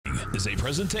is a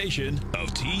presentation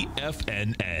of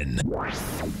TFNN.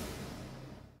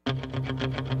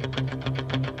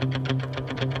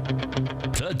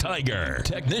 The Tiger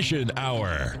Technician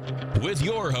Hour with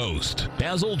your host,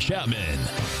 Basil Chapman.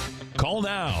 Call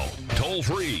now, toll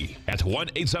free at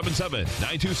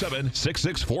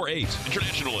 1-877-927-6648.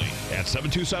 Internationally at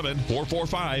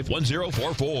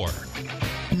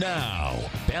 727-445-1044. Now,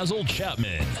 Basil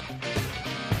Chapman.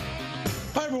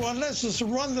 Hi, everyone. Let's just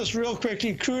run this real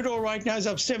quickly. Crude oil right now is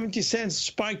up 70 cents,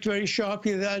 spiked very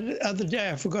sharply the other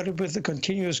day. I forgot to put the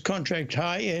continuous contract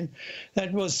high in.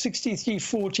 That was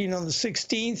 63.14 on the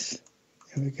 16th.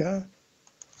 Here we go.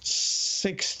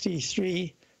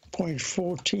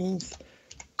 63.14.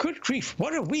 Good grief,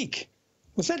 what a week.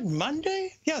 Was that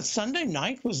Monday? Yeah, Sunday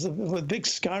night was the big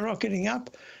skyrocketing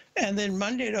up. And then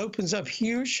Monday it opens up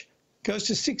huge. Goes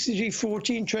to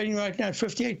 63.14, trading right now at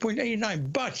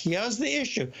 58.89. But here's the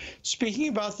issue. Speaking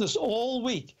about this all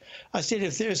week, I said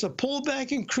if there's a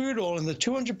pullback in crude oil and the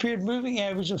 200-period moving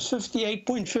average of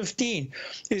 58.15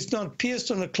 is not pierced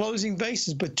on a closing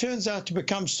basis, but turns out to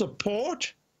become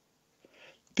support,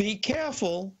 be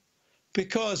careful,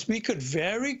 because we could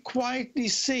very quietly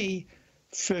see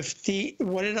 50,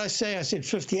 what did I say? I said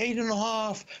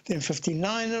 58.5, then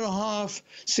 59.5,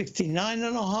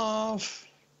 69.5.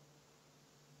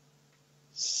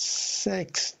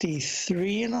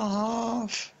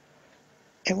 63.5,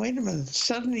 and wait a minute,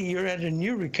 suddenly you're at a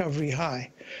new recovery high,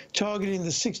 targeting the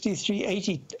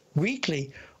 63.80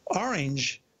 weekly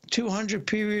orange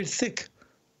 200-period thick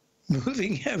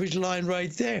moving average line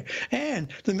right there. And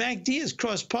the MACD is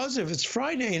crossed positive. It's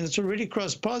Friday, and it's already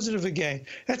crossed positive again.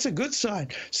 That's a good sign.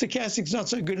 Stochastic's not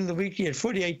so good in the weekly at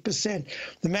 48%.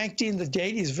 The MACD in the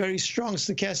daily is very strong.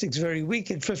 Stochastic's very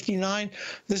weak at 59.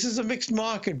 This is a mixed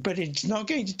market, but it's not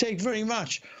going to take very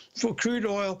much for crude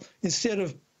oil, instead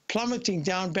of plummeting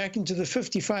down back into the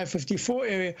 55, 54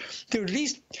 area, to at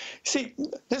least, see,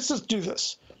 let's just do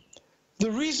this. The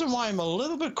reason why I'm a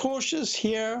little bit cautious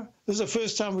here, this is the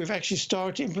first time we've actually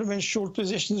started to implement short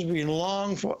positions. We've been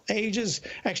long for ages,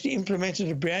 actually implemented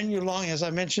a brand new long, as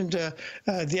I mentioned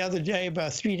the other day,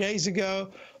 about 3 days ago.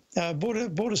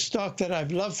 Bought a stock that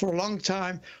I've loved for a long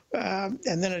time, and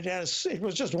then it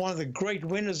was just one of the great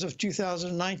winners of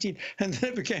 2019, and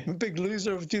then it became a big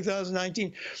loser of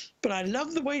 2019. But I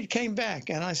love the way it came back,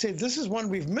 and I said, this is one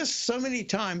we've missed so many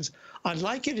times. I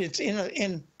like it. It's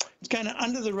it's kind of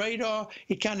under the radar.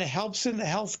 It kind of helps in the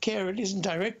healthcare. It isn't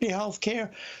directly healthcare.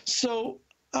 So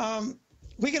we're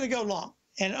going to go long.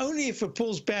 And only if it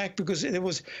pulls back, because there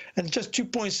was just 2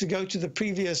 points to go to the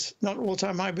previous, not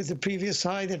all-time high, but the previous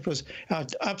high that was our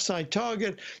upside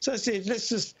target. So I said, let's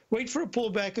just wait for a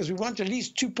pullback, because we want at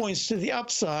least 2 points to the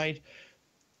upside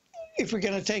if we're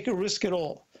going to take a risk at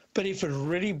all. But if it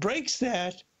really breaks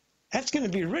that, that's going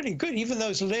to be really good, even though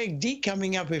it's leg D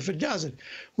coming up if it doesn't.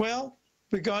 Well,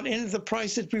 we got into the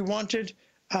price that we wanted,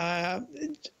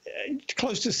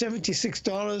 close to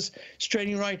 $76. It's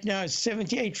trading right now at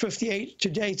 $78.58.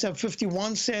 Today it's up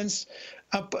 51 cents,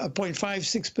 up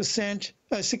 0.56%,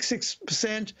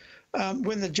 66%,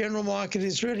 when the general market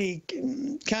is really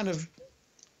kind of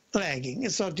lagging.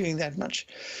 It's not doing that much.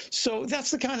 So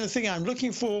that's the kind of thing I'm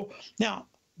looking for. Now,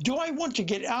 do I want to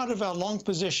get out of our long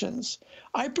positions?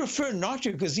 I prefer not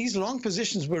to, because these long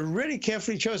positions were really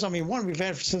carefully chosen. I mean, one we've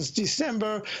had since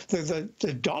December,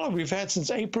 the dollar we've had since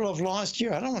April of last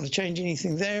year. I don't want to change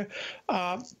anything there.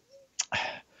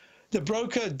 The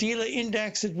broker-dealer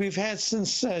index that we've had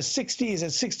since 60 is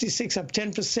at 66, up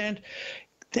 10%.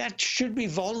 That should be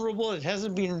vulnerable. It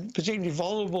hasn't been particularly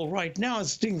vulnerable right now.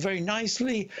 It's doing very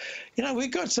nicely. You know, we've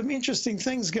got some interesting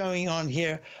things going on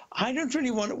here. I don't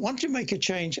really want to make a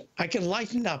change. I can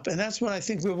lighten up, and that's what I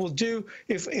think we will do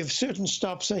if certain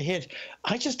stops are hit.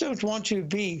 I just don't want to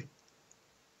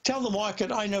tell the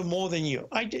market I know more than you.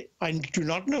 I do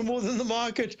not know more than the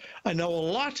market. I know a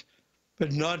lot,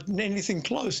 but not anything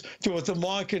close to what the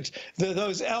market,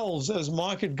 those elves, those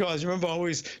market guys. Remember, I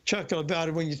always chuckle about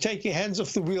it. When you take your hands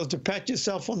off the wheel to pat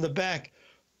yourself on the back,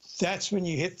 that's when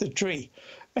you hit the tree.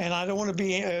 And I don't want to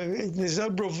be, there's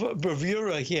no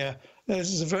bravura here.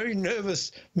 This is a very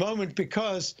nervous moment,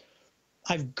 because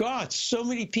I've got so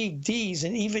many peak Ds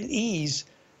and even Es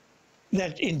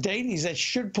that in dailies that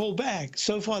should pull back.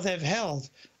 So far they've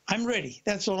held. I'm ready.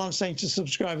 That's all I'm saying to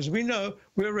subscribers. We know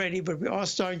we're ready, but we are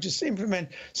starting to implement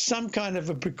some kind of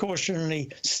a precautionary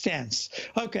stance.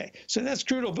 Okay, so that's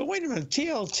crude oil. But wait a minute,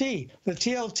 TLT. The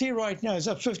TLT right now is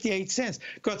up 58 cents.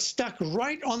 Got stuck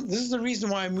right on. This is the reason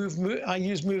why I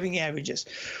use moving averages.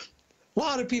 A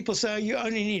lot of people say you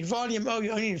only need volume. Oh,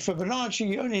 you only need Fibonacci.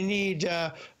 You only need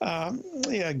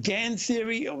GAN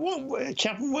theory. Well,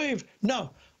 ChapmanWave. No.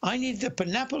 I need the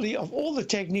panoply of all the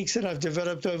techniques that I've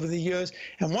developed over the years,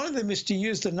 and one of them is to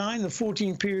use the 9 and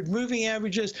 14 period moving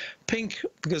averages. Pink,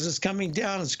 because it's coming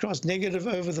down, it's crossed negative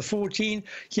over the 14.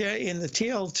 Here in the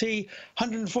TLT,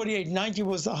 148.90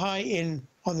 was the high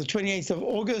on the 28th of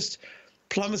August,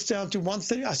 plummets down to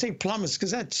 130. I say plummets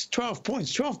because that's 12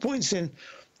 points. 12 points in,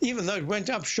 even though it went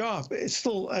up sharp, it's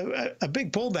still a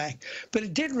big pullback, but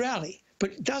it did rally.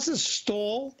 But it doesn't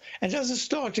stall and doesn't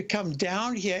start to come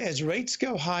down here as rates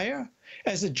go higher,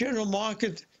 as the general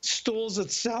market stalls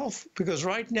itself, because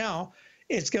right now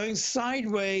it's going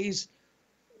sideways,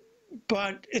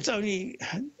 but it's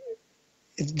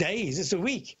days, it's a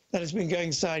week that it's been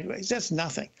going sideways. That's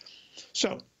nothing.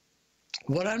 So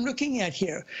what I'm looking at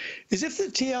here is if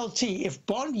the TLT, if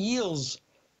bond yields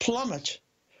plummet,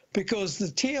 because the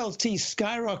TLT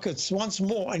skyrockets once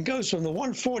more and goes from the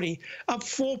 140 up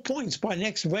 4 points by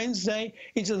next Wednesday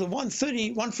into the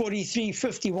 130,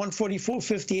 143.50,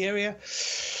 144.50 area.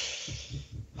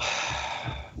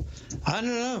 I don't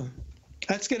know.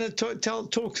 That's going to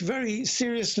talk very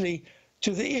seriously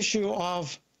to the issue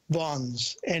of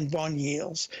bonds and bond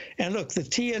yields. And look, the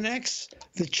TNX,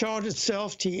 the chart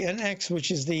itself, TNX,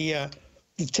 which is the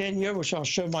 10-year, which I'll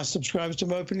show my subscribers to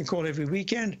my opening call every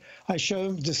weekend. I show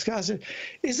them, discuss it,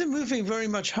 isn't moving very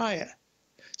much higher.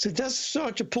 So it does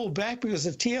start to pull back because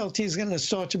the TLT is going to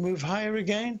start to move higher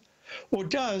again? Or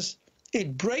does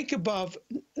it break above?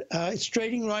 It's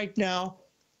trading right now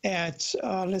at,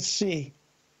 let's see,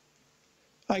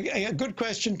 a good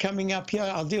question coming up here.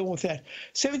 I'll deal with that.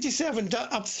 77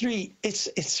 up 3.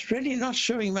 It's really not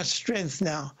showing much strength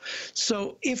now.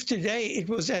 So if today it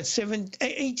was at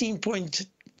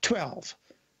 18.12,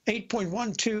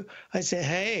 8.12, I say,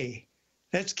 hey,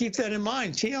 let's keep that in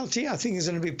mind. TLT, I think, is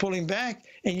going to be pulling back,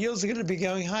 and yields are going to be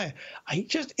going higher.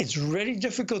 It's really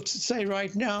difficult to say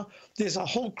right now. There's a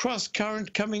whole cross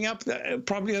current coming up,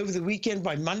 probably over the weekend.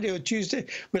 By Monday or Tuesday,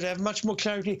 we'll have much more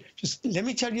clarity. Just let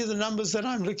me tell you the numbers that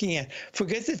I'm looking at.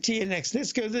 Forget the TNX.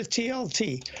 Let's go to the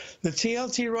TLT. The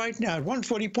TLT right now at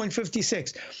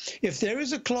 140.56. If there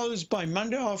is a close by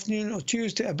Monday afternoon or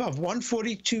Tuesday above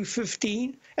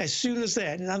 142.15, as soon as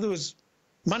that, in other words,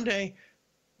 Monday,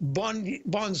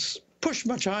 bonds push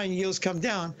much higher and yields come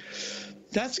down,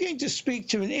 that's going to speak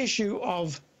to an issue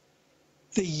of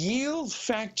the yield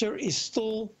factor is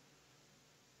still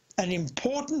an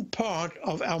important part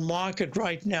of our market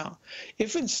right now.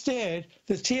 If instead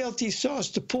the TLT starts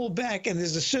to pull back and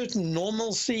there's a certain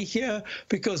normalcy here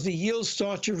because the yields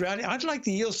start to rally, I'd like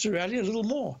the yields to rally a little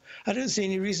more. I don't see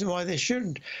any reason why they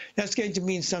shouldn't. That's going to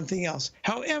mean something else.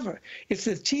 However, if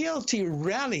the TLT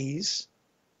rallies,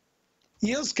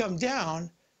 yields come down,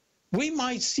 we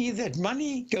might see that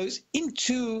money goes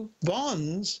into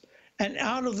bonds and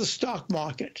out of the stock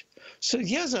market. So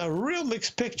here's a real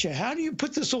mixed picture. How do you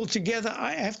put this all together?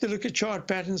 I have to look at chart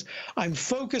patterns. I'm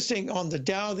focusing on the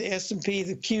Dow, the S&P,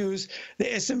 the Qs, the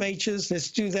SMHs. Let's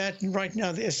do that. And right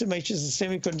now, the SMH is the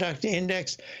semiconductor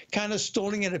index, kind of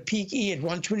stalling at a peak E at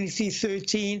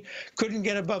 123.13. Couldn't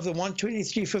get above the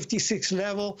 123.56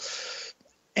 level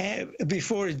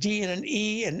before a D and an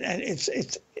E, and it's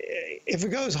if it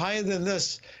goes higher than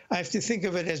this, I have to think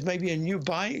of it as maybe a new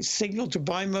buy signal to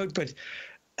buy mode. But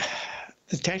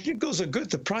the technicals are good.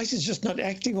 The price is just not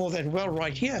acting all that well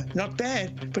right here. Not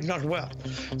bad, but not well.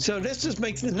 So let's just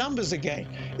make the numbers again.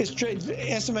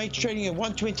 SMH trading at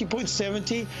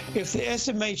 120.70. If the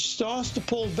SMH starts to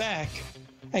pull back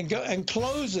and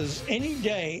closes any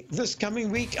day this coming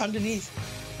week underneath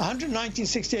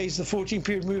 119.68 is the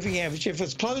 14-period moving average. If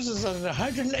it closes at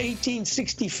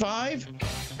 118.65,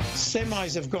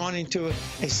 semis have gone into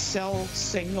a sell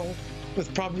signal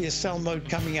with probably a sell mode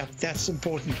coming up. That's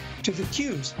important to the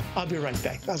Qs. I'll be right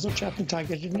back. Basil Chapman,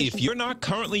 Tiger Technician. If you're not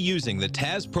currently using the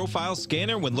TAS Profile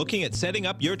Scanner when looking at setting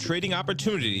up your trading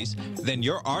opportunities, then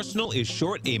your arsenal is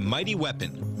short a mighty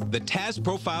weapon. The TAS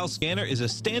Profile Scanner is a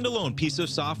standalone piece of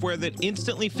software that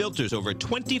instantly filters over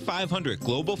 2,500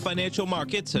 global financial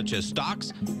markets such as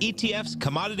stocks, ETFs,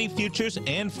 commodity futures,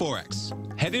 and Forex.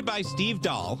 Headed by Steve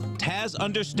Dahl, TAS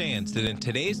understands that in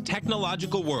today's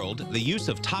technological world, the use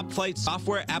of top-flight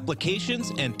software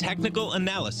applications and technical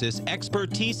analysis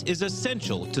expertise is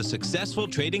essential to successful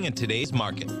trading in today's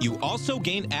market. You also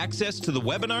gain access to the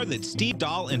webinar that Steve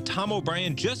Dahl and Tom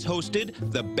O'Brien just hosted,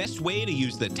 The Best Way to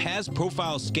Use the TAS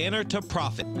Profile Scanner to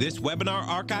Profit. This webinar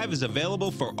archive is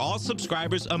available for all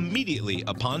subscribers immediately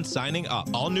upon signing up.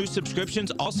 All new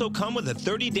subscriptions also come with a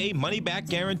 30-day money-back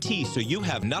guarantee, so you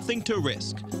have nothing to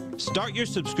risk. Start your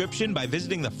subscription by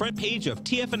visiting the front page of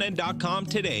TFNN.com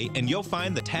today, and you'll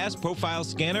find the TAS Profile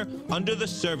Scanner under the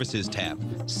Services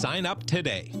tab. Sign up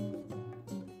today.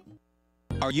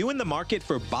 Are you in the market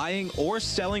for buying or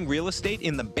selling real estate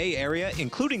in the Bay Area,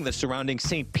 including the surrounding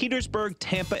St. Petersburg,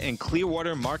 Tampa, and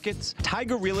Clearwater markets?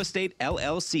 Tiger Real Estate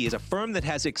LLC is a firm that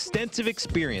has extensive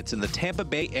experience in the Tampa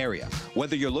Bay area.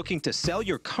 Whether you're looking to sell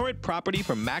your current property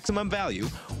for maximum value,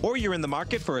 or you're in the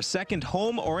market for a second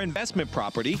home or investment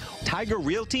property, Tiger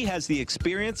Realty has the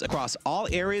experience across all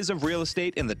areas of real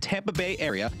estate in the Tampa Bay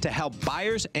area to help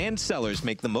buyers and sellers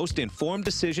make the most informed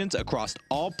decisions across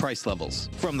all price levels.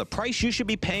 From the price you should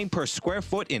be paying per square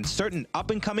foot in certain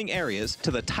up-and-coming areas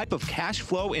to the type of cash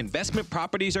flow investment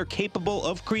properties are capable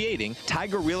of creating,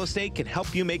 Tiger Real Estate can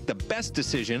help you make the best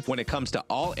decision when it comes to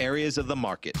all areas of the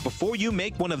market. Before you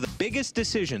make one of the biggest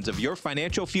decisions of your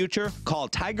financial future, call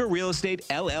Tiger Real Estate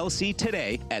LLC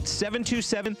today at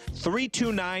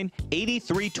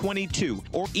 727-329-8322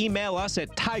 or email us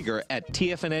at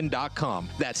tiger@tfnn.com.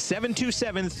 That's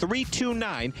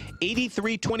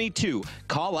 727-329-8322.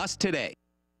 Call us today.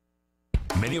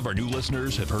 Many of our new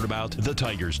listeners have heard about The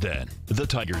Tiger's Den. The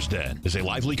Tiger's Den is a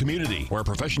lively community where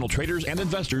professional traders and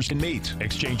investors can meet,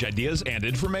 exchange ideas and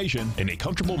information in a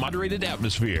comfortable, moderated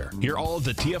atmosphere. Hear all of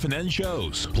the TFNN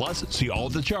shows, plus see all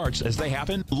of the charts as they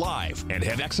happen live and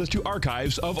have access to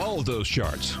archives of all of those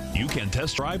charts. You can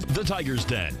test drive The Tiger's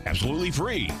Den absolutely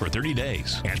free for 30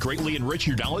 days and greatly enrich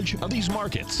your knowledge of these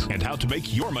markets and how to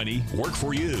make your money work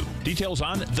for you. Details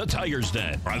on The Tiger's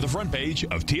Den are on the front page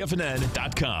of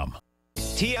TFNN.com.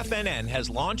 TFNN has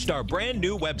launched our brand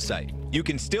new website. You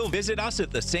can still visit us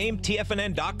at the same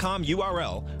TFNN.com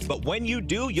URL, but when you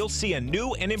do, you'll see a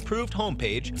new and improved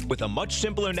homepage with a much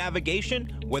simpler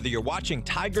navigation, whether you're watching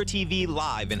Tiger TV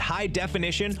live in high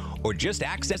definition or just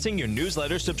accessing your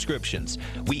newsletter subscriptions.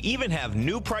 We even have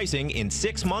new pricing in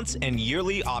 6 months and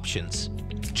yearly options.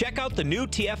 Check out the new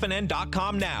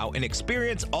TFNN.com now and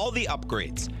experience all the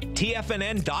upgrades.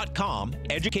 TFNN.com,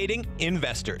 educating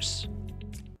investors.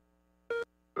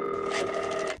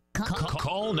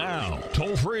 Call now,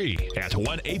 toll free at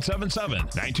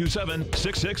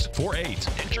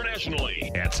 1-877-927-6648.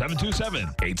 Internationally at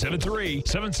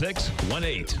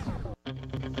 727-873-7618.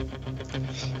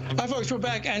 Hi, folks. We're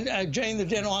back. And Jane the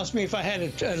Den asked me if I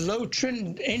had a low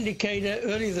trend indicator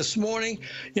early this morning.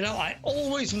 You know, I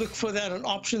always look for that on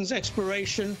options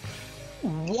expiration.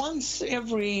 Once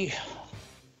every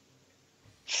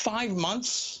 5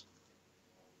 months,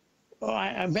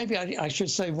 or maybe I should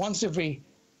say once every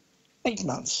 8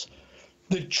 months.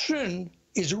 The trend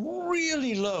is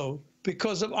really low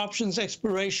because of options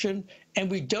expiration,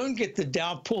 and we don't get the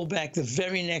Dow pullback the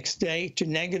very next day to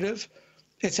negative.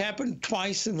 It's happened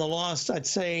twice in the last, I'd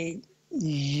say,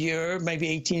 year, maybe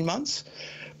 18 months.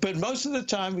 But most of the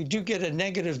time, we do get a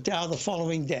negative Dow the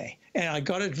following day. And I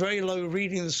got it very low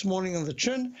reading this morning on the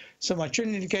trend, so my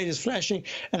trend indicator is flashing.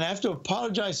 And I have to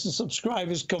apologize to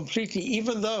subscribers completely,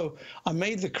 even though I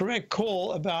made the correct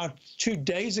call about 2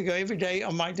 days ago. Every day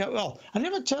on my Dow, well, I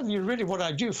never tell you really what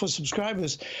I do for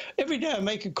subscribers. Every day I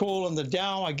make a call on the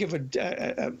Dow. I give a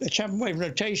ChapmanWave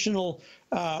notational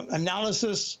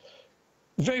analysis,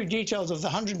 very detailed of the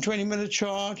 120-minute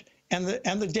chart and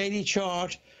the daily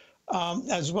chart.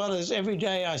 As well as every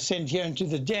day I send here into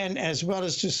the Den, as well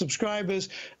as to subscribers,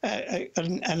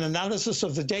 an analysis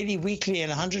of the daily, weekly, and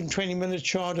 120-minute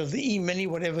chart of the E-mini,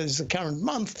 whatever is the current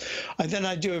month. Then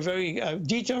I do a very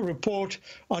detailed report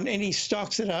on any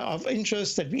stocks that are of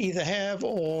interest that we either have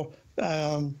or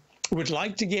would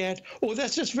like to get, or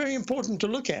that's just very important to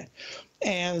look at.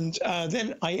 And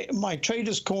then my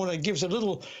Traders Corner gives a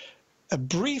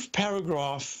brief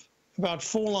paragraph, about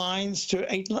 4 lines to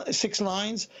 6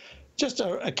 lines, just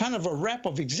a kind of a wrap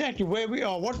of exactly where we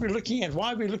are, what we're looking at,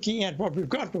 why we're looking at, what we've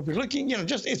got, what we're looking, you know,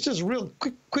 it's just real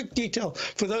quick detail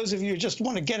for those of you who just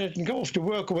want to get it and go off to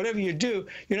work or whatever you do.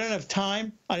 You don't have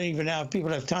time. I don't even know if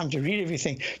people have time to read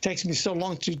everything. It takes me so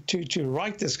long to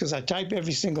write this because I type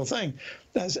every single thing.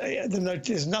 There's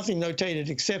nothing notated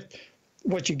except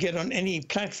what you get on any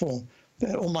platform.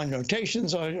 All my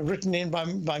notations are written in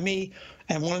by me.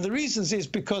 And one of the reasons is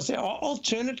because there are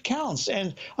alternate counts.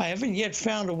 And I haven't yet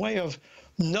found a way of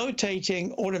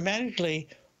notating automatically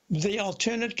the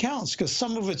alternate counts, because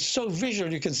some of it's so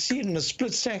visual, you can see it in a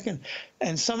split second.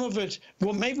 And some of it,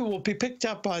 well, maybe will be picked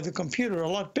up by the computer a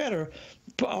lot better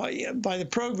by the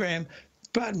program.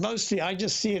 But mostly I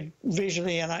just see it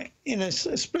visually and in a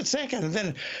split second. And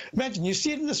then imagine you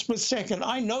see it in a split second.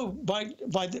 I know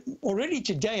already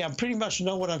today, I pretty much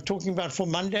know what I'm talking about for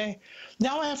Monday.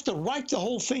 Now I have to write the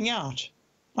whole thing out.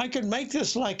 I could make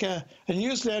this like a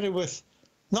newsletter with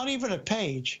not even a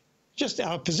page, just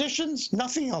our positions,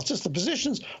 nothing else, just the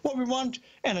positions, what we want,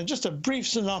 and just a brief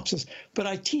synopsis. But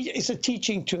it's a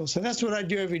teaching tool, so that's what I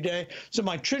do every day. So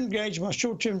my trend gauge, my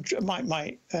short-term,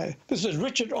 this is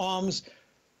Richard Arms,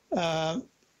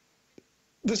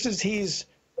 this is his,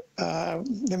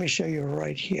 let me show you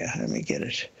right here. Let me get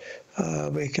it.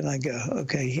 Where can I go?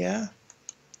 Okay, here.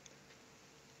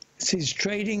 It's his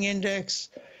trading index.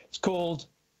 It's called,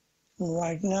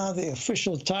 right now, the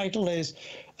official title is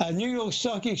New York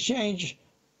Stock Exchange,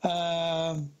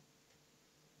 the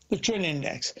Trend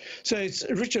Index. So it's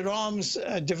Richard Arm's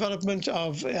development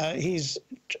of his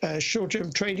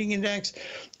short-term trading index.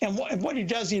 And what he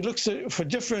does, he looks for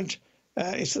different,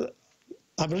 I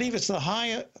believe it's the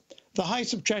high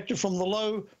subtracted from the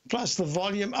low plus the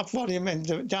volume, up volume and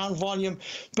the down volume,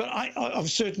 but of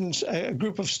certain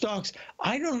group of stocks.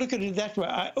 I don't look at it that way.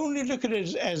 I only look at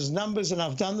it as numbers, and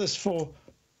I've done this for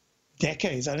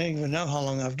decades. I don't even know how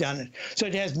long I've done it. So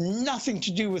it has nothing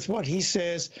to do with what he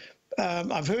says.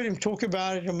 I've heard him talk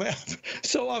about it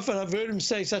so often. I've heard him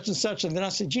say such and such, and then I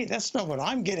said, gee, that's not what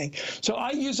I'm getting. So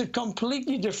I use it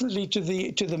completely differently to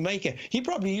the maker. He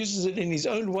probably uses it in his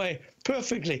own way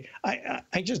perfectly.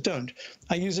 I just don't.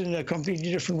 I use it in a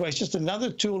completely different way. It's just another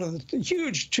tool in the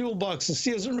huge toolbox, the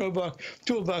Sears and Roebuck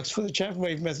toolbox for the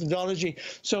ChapmanWave methodology.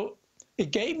 So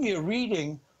it gave me a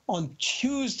reading on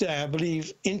Tuesday, I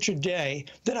believe, intraday,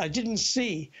 that I didn't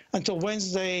see until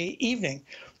Wednesday evening.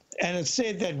 And it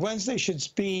said that Wednesday should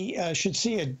see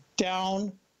a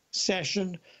down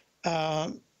session,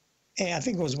 and I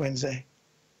think it was Wednesday.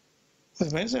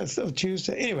 Was it Wednesday or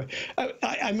Tuesday? Anyway,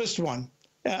 I missed one.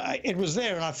 It was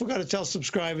there, and I forgot to tell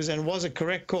subscribers, and it was a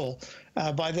correct call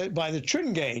by the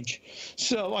trend gauge.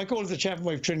 So I call it the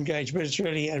ChapmanWave trend gauge, but it's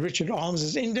really Richard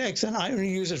Arms's index, and I only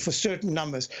use it for certain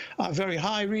numbers, a very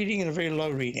high reading and a very low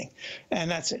reading,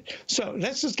 and that's it. So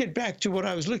let's just get back to what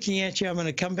I was looking at here. I'm going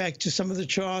to come back to some of the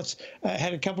charts. I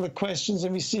had a couple of questions.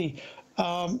 Let me see.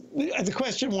 The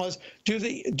question was,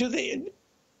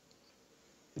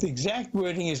 the exact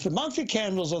wording is the monthly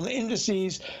candles on the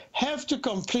indices have to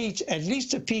complete at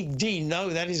least a peak D. No,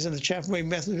 that is in the ChapmanWave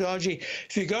methodology.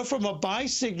 If you go from a buy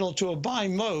signal to a buy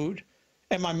mode,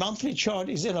 and my monthly chart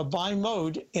is in a buy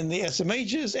mode in the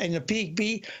SMHs and the peak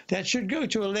B, that should go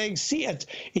to a leg C.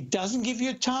 It doesn't give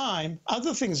you time.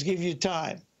 Other things give you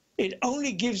time. It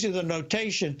only gives you the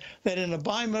notation that in a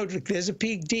buy mode, there's a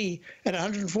peak D at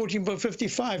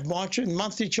 114.55, March in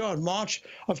monthly chart, March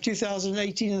of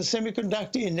 2018 in the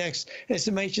semiconductor index,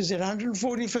 SMH at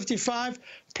 114.55,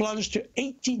 plunged to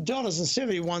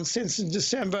 $80.71 in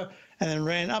December, and then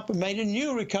ran up and made a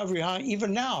new recovery high,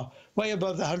 even now, way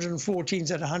above the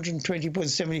 114s at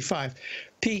 120.75.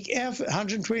 Peak F,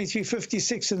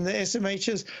 123.56 in the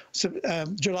SMHs,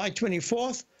 July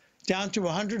 24th. Down to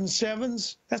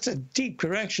 107s. That's a deep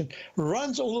correction.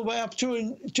 Runs all the way up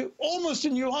to almost a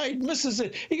new high. It misses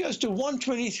it. It goes to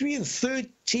 123 and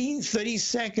 30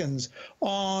 seconds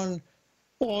on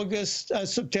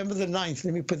September the 9th.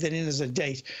 Let me put that in as a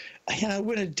date. You know,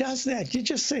 when it does that, you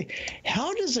just say,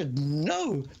 how does it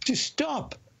know to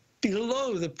stop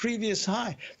below the previous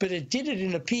high? But it did it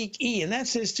in a peak E, and that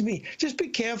says to me, just be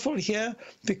careful here,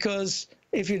 because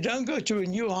if you don't go to a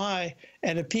new high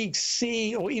at a peak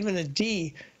C or even a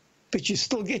D, but you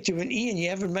still get to an E and you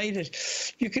haven't made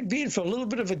it, you could be in for a little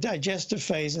bit of a digestive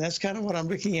phase, and that's kind of what I'm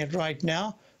looking at right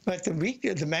now. But the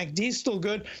MACD is still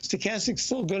good, stochastic's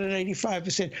still good at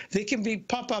 85%. There can be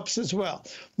pop-ups as well.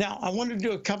 Now, I want to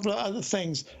do a couple of other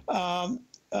things. I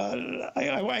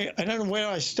don't know where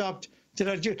I stopped.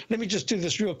 Let me just do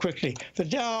this real quickly. The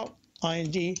Dow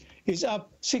IND is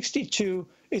up 62.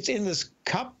 It's in this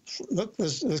cup. Look,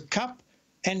 this cup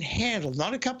and handle,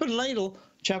 not a cup and ladle.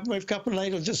 ChapmanWave cup and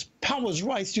ladle just powers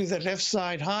right through that left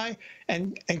side high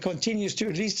and continues to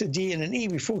at least a D and an E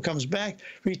before it comes back,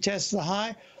 retests the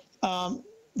high,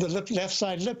 the left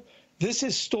side lip. This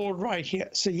is stored right here.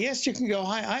 So yes, you can go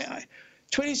high.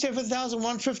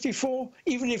 27,154,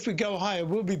 even if we go higher,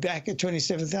 we'll be back at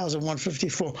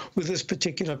 27,154 with this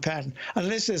particular pattern.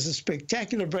 Unless there's a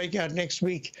spectacular breakout next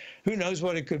week, who knows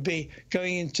what it could be,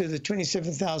 going into the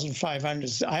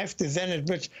 27,500s. I have to then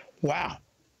admit, wow,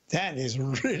 that is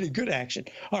really good action.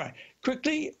 All right,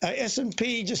 quickly,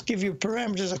 S&P, just give you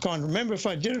parameters. I can't remember if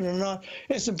I did it or not.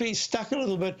 S&P stuck a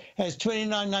little bit, has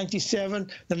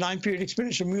 29.97. The 9-period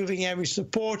exponential moving average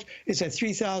support is at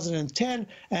 3,010.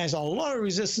 Has a lot of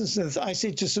resistance. As I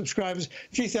said to subscribers,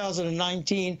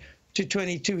 3,019 to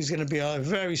 22 is going to be a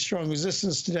very strong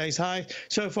resistance. Today's high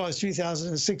so far is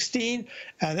 2016,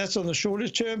 and that's on the shorter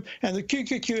term. And the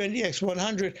QQQ NDX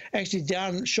 100 actually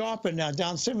down sharper now,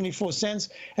 down 74 cents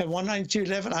at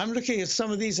 192.11. I'm looking at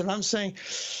some of these and I'm saying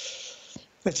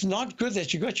it's not good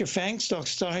that you got your FANG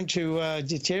stocks starting to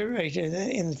deteriorate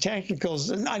in the technicals.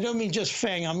 And I don't mean just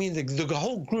FANG, I mean the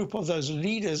whole group of those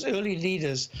leaders, early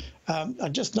leaders, are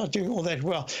just not doing all that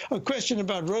well. A question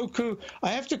about Roku. I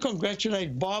have to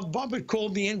congratulate Bob. Bob had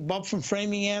called me in, Bob from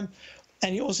Framingham,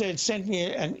 and he also had sent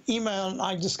me an email, and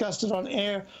I discussed it on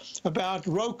air about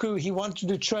Roku. He wanted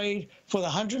to trade for the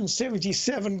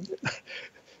 177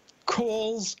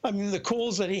 calls. I mean, the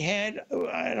calls that he had,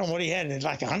 I don't know what he had,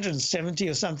 like 170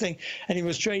 or something, and he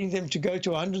was trading them to go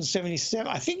to 177.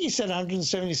 I think he said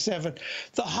 177.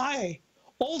 The high,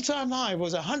 all-time high,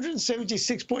 was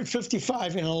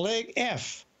 176.55 in a leg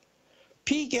F.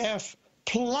 Peak F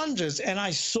plunges, and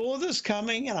I saw this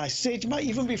coming, and I said to my,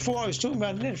 even before I was talking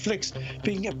about Netflix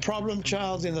being a problem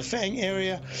child in the FANG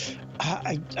area,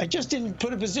 I just didn't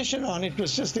put a position on it. It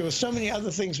was just, there were so many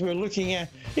other things we were looking at,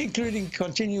 including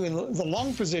continuing the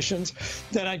long positions,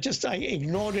 that I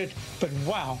ignored it. But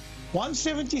wow,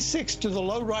 176 to the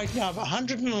low right now of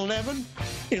 111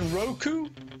 in Roku,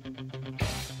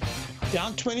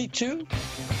 down 22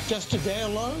 just today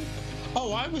alone.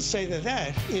 Oh, I would say that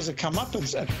that is a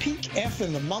comeuppance, a peak F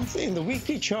in the month, in the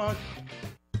weekly chart.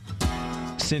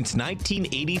 Since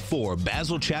 1984,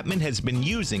 Basil Chapman has been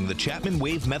using the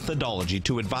ChapmanWave methodology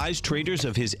to advise traders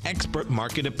of his expert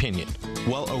market opinion.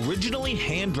 While originally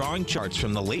hand-drawing charts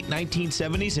from the late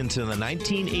 1970s into the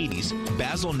 1980s,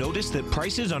 Basil noticed that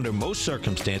prices under most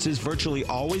circumstances virtually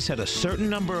always had a certain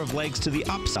number of legs to the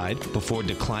upside before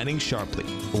declining sharply.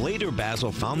 Later,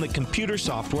 Basil found that computer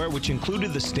software, which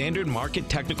included the standard market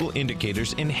technical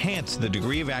indicators, enhanced the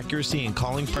degree of accuracy in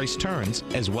calling price turns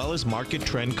as well as market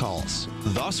trend calls.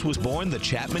 Thus was born the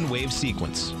ChapmanWave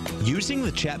sequence. Using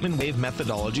the ChapmanWave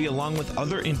methodology along with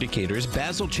other indicators,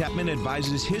 Basil Chapman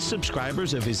advises his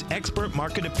subscribers of his expert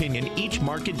market opinion each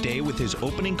market day with his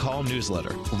opening call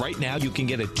newsletter. Right now, you can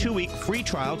get a 2-week free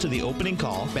trial to the opening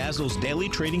call, Basil's daily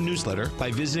trading newsletter, by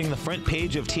visiting the front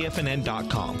page of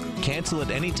TFNN.com. Cancel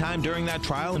at any time during that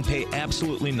trial and pay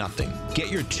absolutely nothing. Get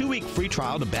your 2-week free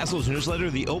trial to Basil's newsletter,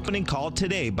 The Opening Call,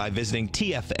 today by visiting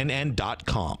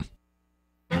TFNN.com.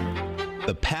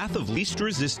 The Path of Least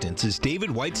Resistance is David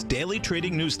White's daily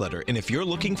trading newsletter, and if you're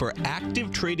looking for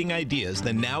active trading ideas,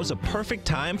 then now's a perfect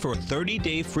time for a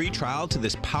 30-day free trial to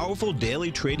this powerful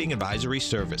daily trading advisory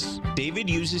service. David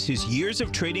uses his years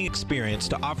of trading experience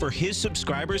to offer his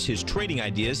subscribers his trading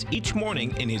ideas each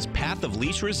morning in his Path of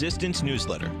Least Resistance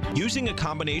newsletter. Using a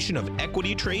combination of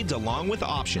equity trades along with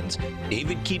options,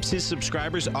 David keeps his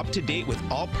subscribers up to date with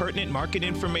all pertinent market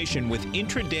information with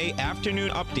intraday afternoon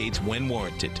updates when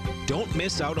warranted. Don't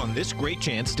miss out on this great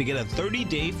chance to get a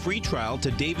 30-day free trial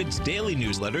to David's daily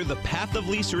newsletter, The Path of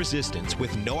Least Resistance,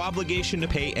 with no obligation to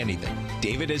pay anything.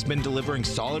 David has been delivering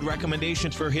solid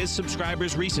recommendations for his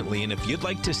subscribers recently, and if you'd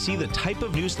like to see the type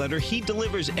of newsletter he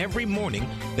delivers every morning,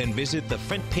 then visit the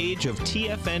front page of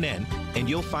TFNN, and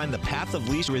you'll find The Path of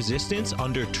Least Resistance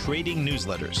under Trading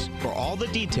Newsletters. For all the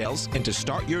details and to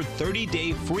start your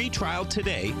 30-day free trial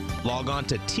today, log on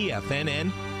to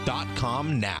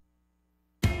TFNN.com now.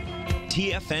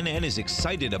 TFNN is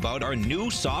excited about our new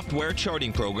software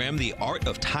charting program, The Art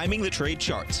of Timing the Trade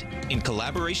Charts. In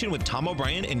collaboration with Tom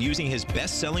O'Brien and using his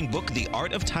best-selling book, The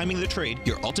Art of Timing the Trade,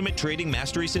 Your Ultimate Trading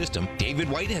Mastery System, David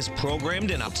White has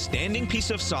programmed an outstanding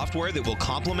piece of software that will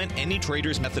complement any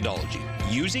trader's methodology.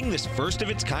 Using this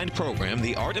first-of-its-kind program,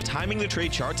 The Art of Timing the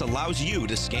Trade Charts allows you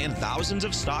to scan thousands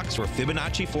of stocks for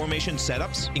Fibonacci formation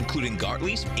setups, including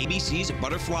Gartley's, ABC's,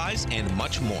 butterflies, and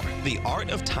much more. The Art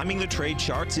of Timing the Trade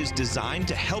Charts is designed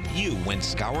to help you when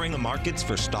scouring the markets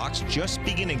for stocks just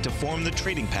beginning to form the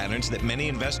trading patterns that many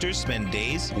investors spend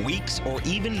days, weeks, or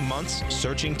even months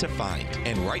searching to find.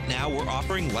 And right now, we're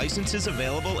offering licenses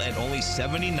available at only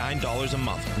 $79 a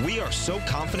month. We are so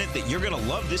confident that you're going to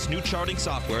love this new charting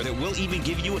software that will even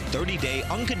give you a 30-day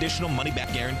unconditional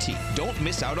money-back guarantee. Don't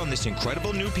miss out on this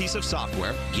incredible new piece of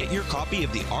software. Get your copy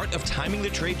of The Art of Timing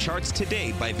the Trade Charts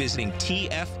today by visiting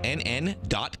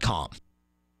TFNN.com.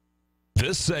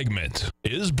 This segment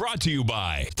is brought to you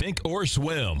by Think or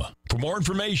Swim. For more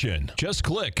information, just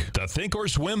click the Think or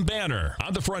Swim banner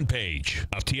on the front page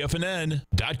of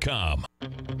TFNN.com.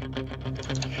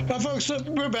 Now, folks, so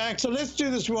we're back. So let's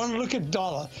do this. We want to look at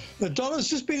dollar. The dollar's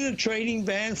just been in a trading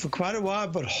band for quite a while,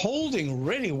 but holding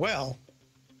really well,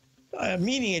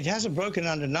 meaning it hasn't broken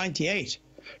under 98.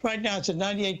 Right now, it's at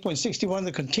 98.61.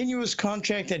 The continuous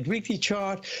contract, that weekly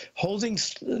chart, holding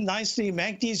nicely.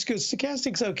 MACD's good.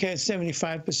 Stochastic's okay at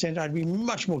 75%. I'd be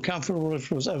much more comfortable if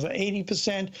it was over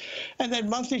 80%. And that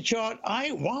monthly chart,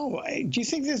 wow. Do you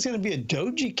think there's going to be a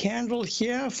doji candle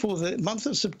here for the month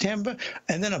of September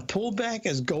and then a pullback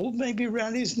as gold maybe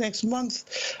rallies next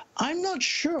month? I'm not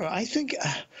sure. I think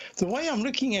the way I'm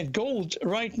looking at gold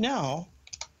right now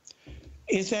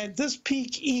is that this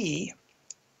peak E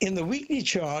in the weekly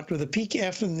chart with the peak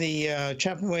F in the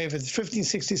ChapmanWave at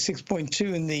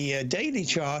 1566.2 in the daily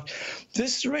chart,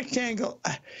 this rectangle,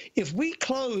 if we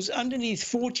close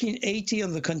underneath 1480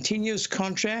 on the continuous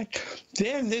contract,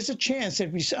 then there's a chance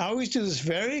that I always do this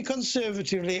very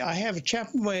conservatively. I have a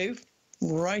ChapmanWave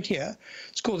right here.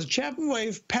 It's called the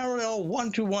ChapmanWave Parallel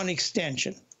 1-to-1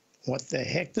 Extension. What the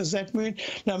heck does that mean?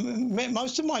 Now,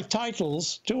 most of my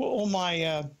titles to all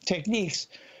my techniques,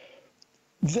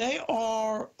 they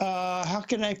are, how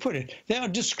can I put it? They are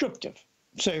descriptive.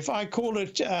 So if I call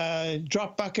it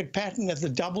drop bucket pattern at the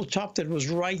double top that was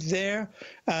right there,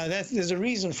 there's a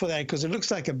reason for that, because it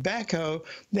looks like a backhoe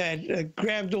that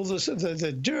grabbed all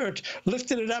the dirt,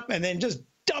 lifted it up, and then just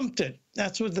dumped it.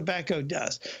 That's what the backhoe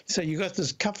does. So you got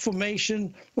this cup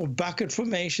formation or bucket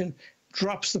formation,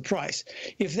 drops the price.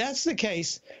 If that's the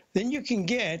case, then you can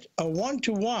get a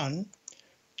 1-to-1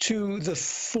 to the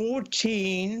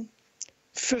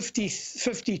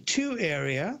 1452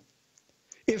 area.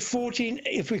 If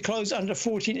we close under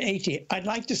 1480, I'd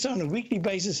like to say on a weekly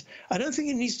basis. I don't think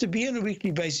it needs to be on a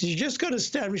weekly basis. You just got to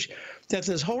establish that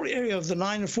this whole area of the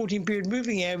 9 and 14 period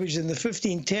moving average in the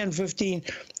 1510,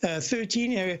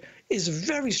 1513 area is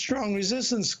very strong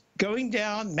resistance going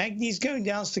down. MACD's going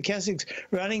down, stochastics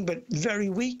running, but very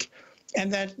weak.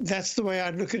 And that's the way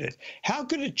I'd look at it. How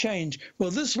could it change?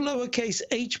 Well, this lowercase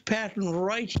h pattern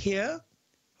right here,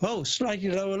 oh, slightly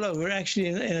lower low. We're actually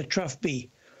in a trough B.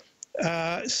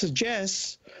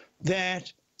 Suggests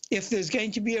that if there's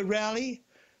going to be a rally,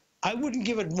 I wouldn't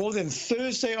give it more than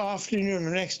Thursday afternoon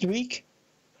of next week.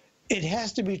 It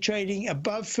has to be trading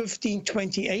above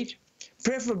 1528,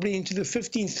 preferably into the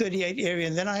 1538 area.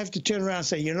 And then I have to turn around and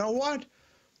say, you know what?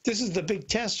 This is the big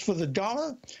test for the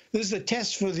dollar. This is the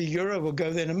test for the euro. We'll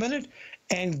go there in a minute.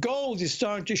 And gold is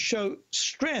starting to show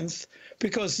strength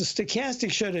because the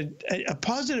stochastic showed a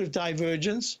positive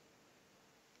divergence.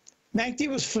 MACD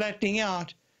was flattening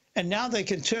out, and now they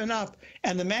can turn up,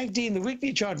 and the MACD in the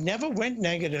weekly chart never went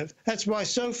negative. That's why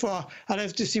so far I'll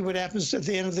have to see what happens at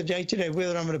the end of the day today,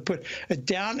 whether I'm going to put a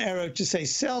down arrow to say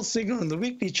sell signal in the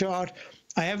weekly chart.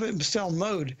 I have a sell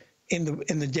mode in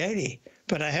the daily,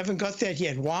 but I haven't got that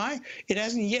yet. Why? It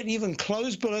hasn't yet even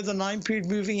closed below the 9-period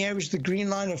moving average, the green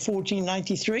line of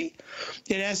 1493.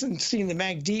 It hasn't seen the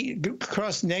MACD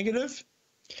cross negative.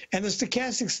 And the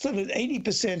stochastic's still at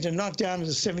 80% and not down to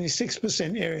the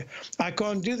 76% area. I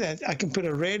can't do that. I can put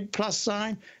a red plus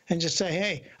sign and just say,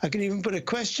 hey, I can even put a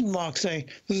question mark saying,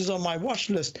 this is on my watch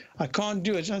list. I can't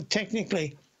do it. So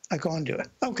technically, I can't do it.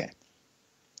 Okay.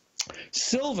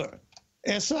 Silver,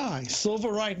 SI.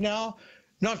 Silver right now,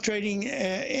 not trading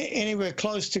anywhere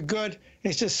close to good.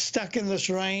 It's just stuck in this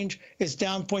range. It's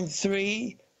down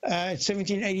 0.3 at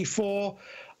 1784.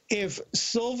 If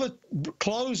silver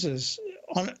closes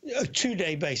on a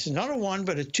 2-day basis, not a 1,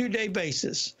 but a 2-day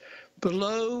basis,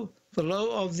 below the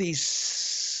low of the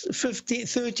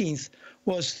 13th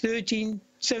was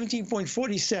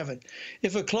 17.47.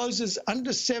 If it closes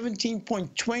under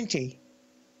 17.20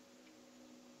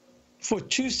 for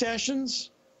 2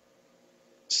 sessions,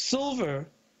 silver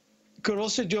could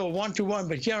also do a 1-to-1,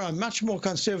 but here I'm much more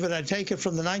conservative. I take it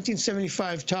from the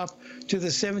 1975 top to the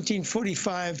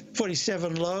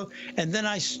 17.47 low, and then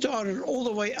I started all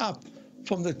the way up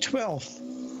from the 12th.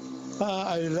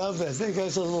 I love that. There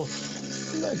goes a little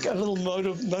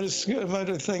motor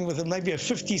thing with maybe a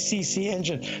 50cc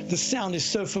engine. The sound is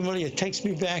so familiar. It takes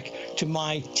me back to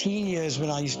my teen years when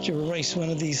I used to race one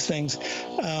of these things.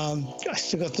 I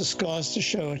still got the scars to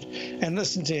show it. And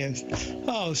listen to him.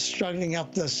 Oh, struggling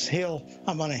up this hill.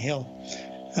 I'm on a hill.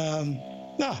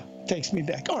 Takes me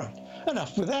back. All right,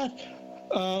 enough with that.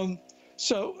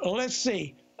 So let's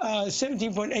see.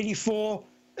 17.84.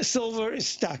 Silver is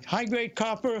stuck. High-grade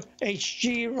copper,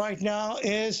 HG right now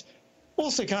is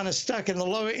also kind of stuck in the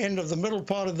lower end of the middle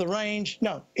part of the range.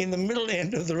 No, in the middle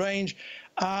end of the range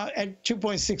at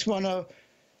 2.610.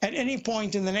 At any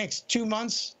point in the next 2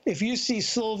 months, if you see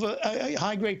silver,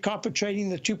 high-grade copper trading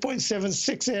the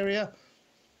 2.76 area,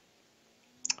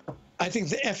 I think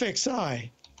the FXI,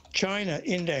 China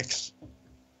index,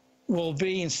 will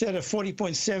be, instead of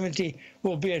 40.70,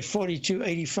 will be at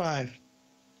 42.85.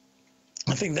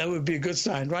 I think that would be a good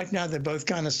sign. Right now, they're both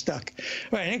kind of stuck.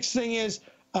 All right, next thing is,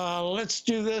 let's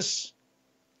do this.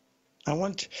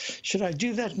 Should I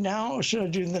do that now or should I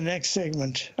do in the next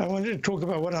segment? I wanted to talk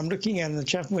about what I'm looking at in the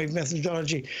ChapmanWave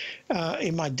methodology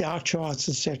in my Dow charts,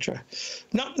 etc.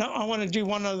 No, I want to do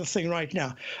one other thing right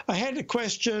now. I had a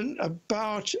question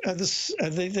about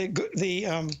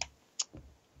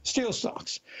steel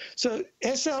stocks. So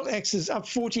SLX is up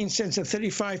 14 cents at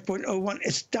 35.01.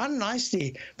 It's done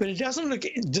nicely, but it doesn't look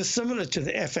dissimilar to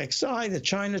the FXI, the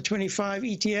China 25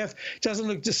 ETF. It doesn't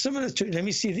look dissimilar to, let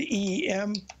me see the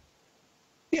EEM.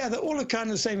 Yeah, they're all kind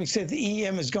of the same, except the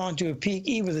EM has gone to a peak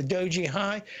E with a doji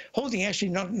high, holding actually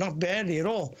not badly at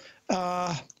all.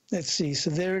 Let's see, so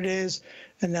there it is,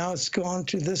 and now it's gone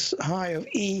to this high of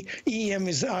E. EM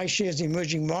is the iShares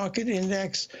Emerging Market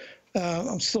Index.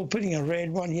 I'm still putting a red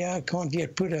one here. I can't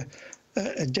yet put a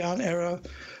down arrow.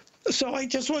 So I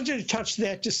just wanted to touch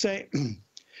that to say,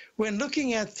 when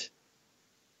looking at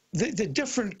the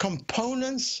different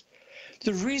components,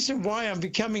 the reason why I'm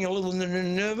becoming a little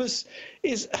nervous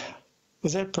is,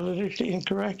 was that politically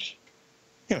incorrect?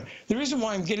 Yeah, the reason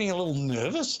why I'm getting a little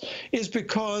nervous is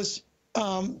because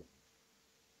there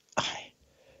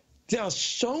are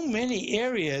so many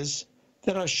areas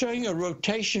that are showing a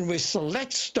rotation where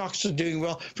select stocks are doing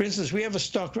well. For instance, we have a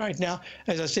stock right now,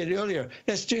 as I said earlier,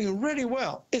 that's doing really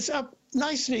well. It's up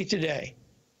nicely today.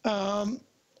 When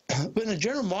the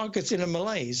general market's in a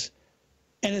malaise,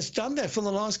 and it's done that for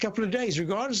the last couple of days,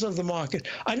 regardless of the market.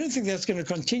 I don't think that's going to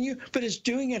continue, but it's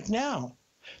doing it now.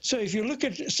 So if you look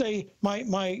at, say,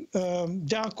 my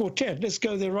Dow Quartet, let's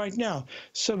go there right now.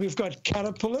 So we've got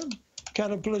Caterpillar.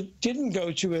 Caterpillar didn't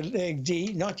go to a leg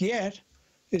D, not yet.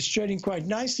 It's trading quite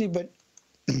nicely, but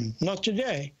not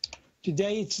today.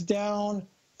 Today it's down.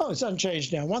 Oh, it's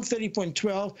unchanged now.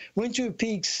 130.12, went to a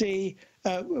peak C.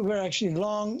 We're actually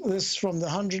long this from the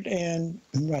 100 and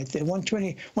right there,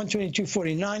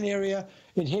 122.49 area.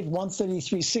 It hit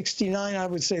 133.69. I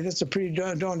would say that's a pretty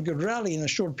darn good rally in a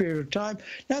short period of time.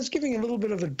 Now it's giving a little bit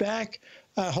of it back,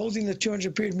 holding the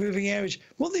 200-period moving average.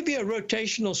 Will there be a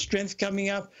rotational strength coming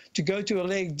up to go to a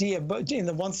leg D in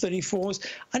the 134s?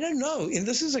 I don't know. And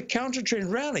this is a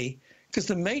counter-trend rally, because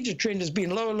the major trend has been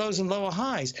lower lows and lower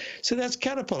highs. So that's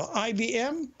Caterpillar.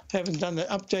 IBM, haven't done the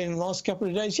update in the last couple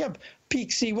of days. Yep, peak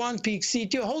C1, peak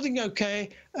C2, holding okay,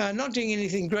 not doing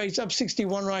anything great. It's up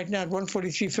 61 right now at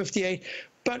 143.58,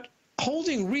 but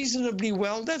holding reasonably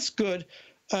well. That's good.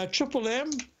 Triple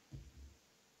M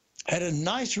had a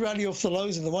nice rally off the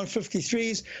lows of the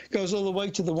 153s, goes all the way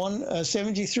to the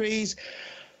 173s.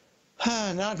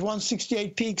 Now at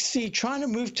 168 peak C, trying to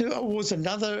move towards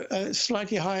another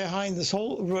slightly higher high in this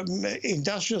whole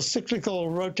industrial cyclical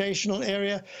rotational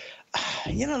area.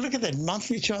 You know, look at that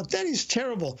monthly chart. That is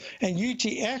terrible. And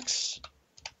UTX,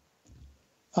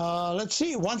 let's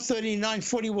see,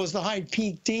 139.40 was the high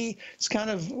peak D. It's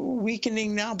kind of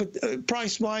weakening now, but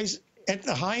price-wise, at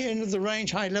the high end of the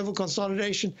range, high-level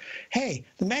consolidation. Hey,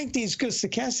 the MACD is good.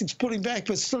 Stochastic's pulling back,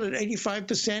 but still at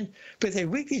 85%. But their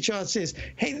weekly chart says,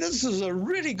 hey, this is a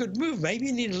really good move. Maybe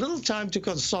you need a little time to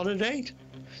consolidate.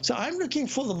 So I'm looking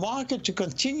for the market to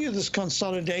continue this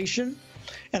consolidation.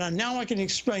 And now I can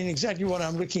explain exactly what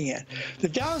I'm looking at. The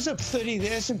Dow is up 30.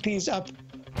 The S&P is up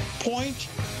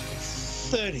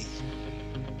 0.30.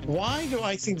 Why do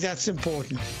I think that's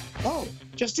important? Oh,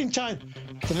 just in time.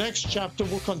 The next chapter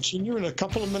will continue in a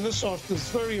couple of minutes after this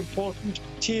very important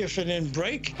TFNN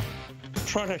break.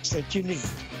 Products that you need.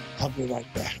 I'll be right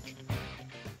back.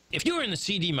 If you're in the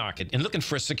CD market and looking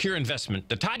for a secure investment,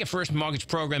 the Tiger First Mortgage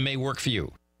Program may work for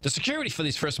you. The security for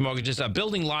these first mortgages are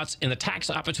building lots in the tax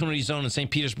opportunity zone in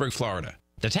St. Petersburg, Florida.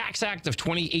 The Tax Act of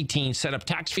 2018 set up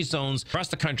tax-free zones across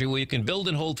the country where you can build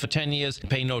and hold for 10 years and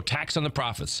pay no tax on the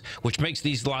profits, which makes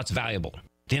these lots valuable.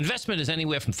 The investment is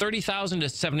anywhere from $30,000 to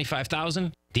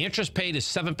 $75,000. The interest paid is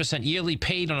 7% yearly,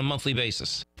 paid on a monthly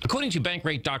basis. According to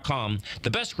Bankrate.com,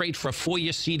 the best rate for a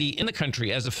 4-year CD in the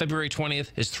country as of February 20th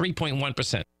is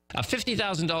 3.1%. A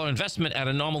 $50,000 investment at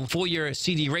a normal 4-year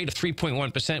CD rate of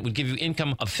 3.1% would give you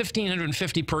income of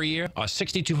 $1,550 per year or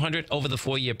 $6,200 over the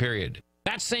 4-year period.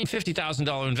 That same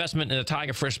 $50,000 investment in the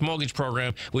Tiger First Mortgage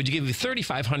Program would give you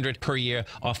 $3,500 per year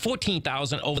or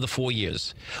 $14,000 over the 4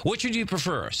 years. Which would you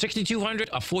prefer, $6,200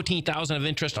 or $14,000 of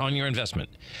interest on your investment?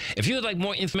 If you would like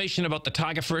more information about the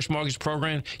Tiger First Mortgage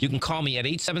Program, you can call me at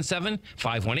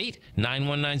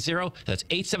 877-518-9190. That's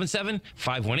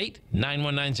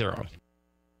 877-518-9190.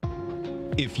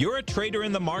 If you're a trader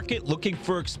in the market looking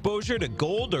for exposure to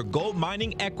gold or gold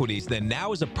mining equities, then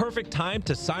now is a perfect time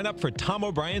to sign up for Tom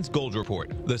O'Brien's Gold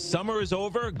Report. The summer is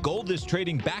over, gold is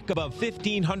trading back above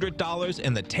 $1,500,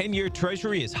 and the 10-year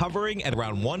Treasury is hovering at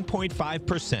around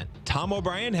 1.5%. Tom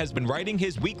O'Brien has been writing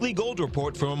his weekly gold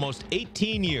report for almost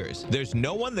 18 years. There's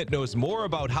no one that knows more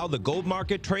about how the gold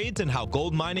market trades and how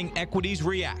gold mining equities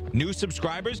react. New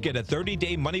subscribers get a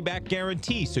 30-day money-back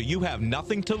guarantee, so you have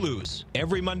nothing to lose.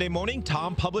 Every Monday morning,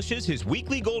 Tom publishes his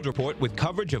weekly gold report with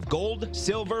coverage of gold,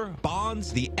 silver,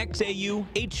 bonds, the XAU,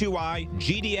 HUI,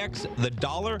 GDX, the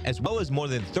dollar, as well as more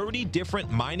than 30 different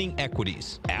mining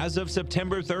equities. As of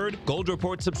September 3rd, Gold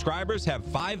Report subscribers have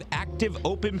 5 active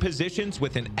open positions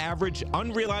with an average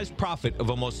unrealized profit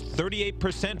of almost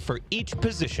 38% for each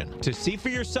position. To see for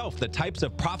yourself the types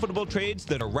of profitable trades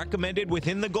that are recommended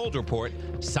within the Gold Report,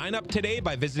 sign up today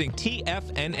by visiting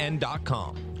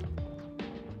TFNN.com.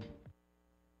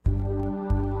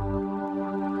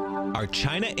 Are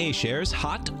China A shares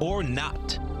hot or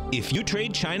not? If you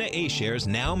trade China A shares,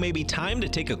 now may be time to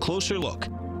take a closer look.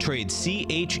 Trade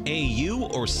CHAU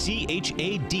or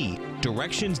CHAD,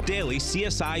 Directions Daily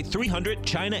CSI 300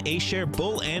 China A Share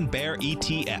Bull and Bear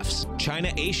ETFs.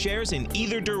 China A shares in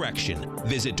either direction.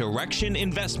 Visit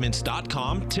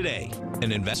directioninvestments.com today.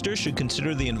 An investor should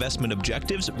consider the investment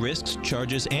objectives, risks,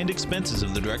 charges, and expenses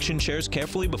of the Direction shares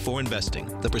carefully before investing.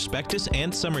 The prospectus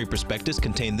and summary prospectus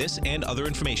contain this and other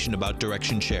information about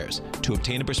Direction shares. To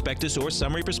obtain a prospectus or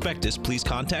summary prospectus, please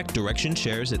contact Direction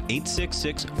shares at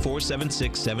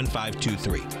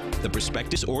 866-476-7523. The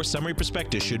prospectus or summary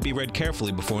prospectus should be read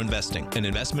carefully before investing. An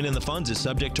investment in the funds is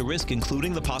subject to risk,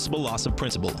 including the possible loss of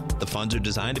principal. The funds are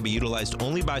designed to be utilized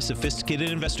only by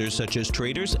sophisticated investors such as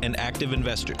traders and active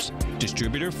investors.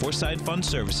 Distributor Foresight Fund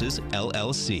Services,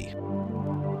 LLC.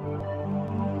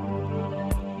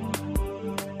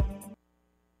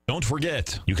 Don't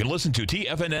forget, you can listen to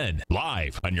TFNN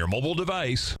live on your mobile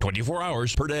device 24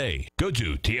 hours per day. Go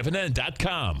to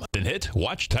TFNN.com, then hit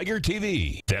Watch Tiger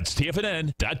TV. That's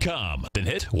TFNN.com, then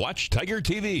hit Watch Tiger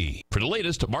TV for the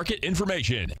latest market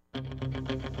information.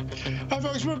 Hi,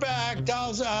 folks, we're back.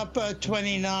 Dow's up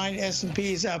 29,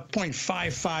 S&P's up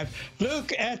 0.55.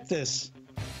 Look at this.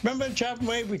 Remember in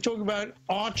ChapmanWave, we talked about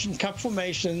arch and cup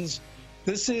formations.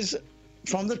 This is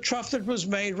from the trough that was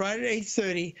made right at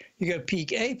 8:30. You got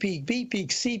peak A, peak B,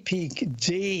 peak C, peak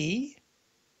D,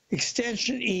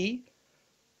 extension E,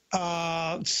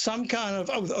 some kind of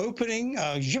opening,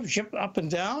 zip, up and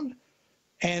down,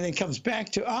 and then comes back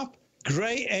to up.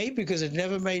 Gray A, because it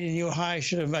never made a new high. I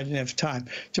didn't have enough time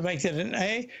to make that an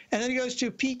A. And then it goes to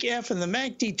peak F, and the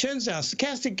MACD turns down.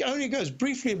 Stochastic only goes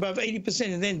briefly above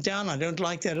 80% and then down. I don't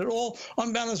like that at all.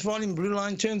 On balance volume, blue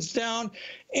line turns down.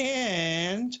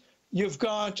 And you've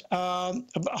got a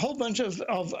whole bunch of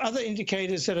other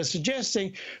indicators that are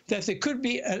suggesting that there could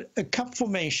be a cup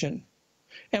formation.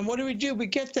 And what do? We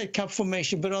get that cup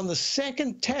formation, but on the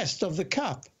second test of the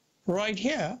cup, right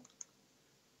here,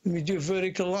 we do a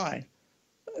vertical line.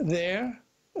 There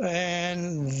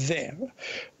and there.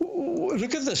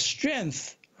 Look at the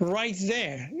strength right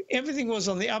there. Everything was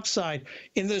on the upside.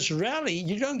 In this rally,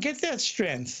 you don't get that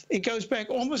strength. It goes back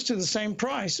almost to the same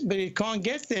price, but it can't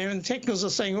get there, and the technicals are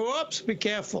saying, whoops, be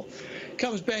careful.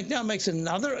 Comes back down, makes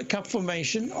another cup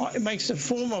formation. It makes a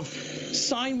form of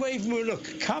sine wave move.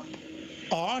 Look, cup,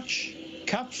 arch,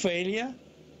 cup failure,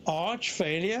 arch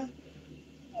failure,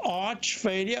 arch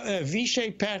failure, a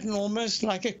V-shaped pattern almost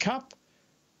like a cup.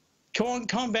 Can't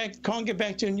get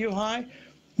back to a new high,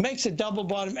 makes a double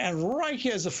bottom, and right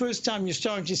here is the first time you're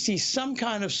starting to see some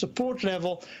kind of support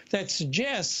level that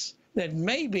suggests that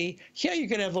maybe here you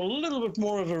could have a little bit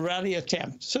more of a rally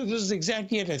attempt. So this is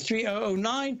exactly it, at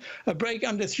 3009, a break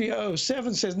under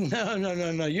 3007 says, no,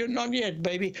 you're not yet,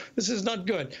 baby. This is not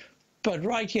good. But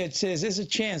right here it says there's a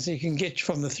chance that you can get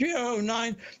from the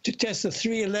 3009 to test the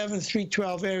 311,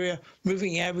 312 area,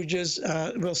 moving averages.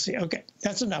 We'll see. Okay,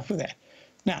 that's enough of that.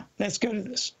 Now, let's go to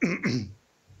this.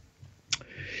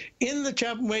 In the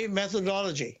ChapmanWave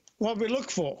methodology, what we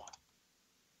look for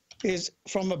is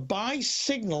from a buy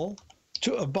signal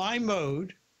to a buy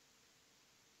mode,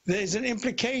 there's an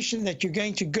implication that you're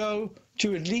going to go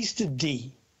to at least a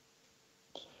D.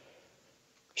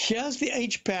 Here's the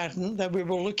H pattern that we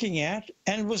were looking at,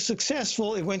 and it was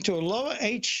successful. It went to a lower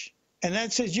H, and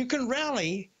that says you can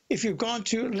rally if you've gone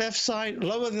to left side,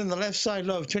 lower than the left side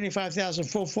low of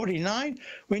 25,449,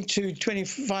 went to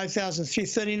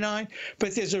 25,339,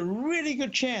 but there's a really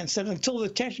good chance that until the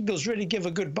technicals really give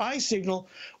a good buy signal,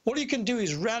 all you can do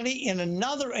is rally in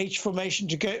another H formation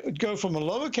to go from a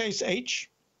lowercase h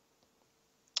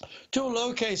to a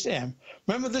lowercase m.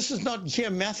 Remember, this is not here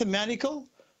mathematical,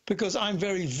 because I'm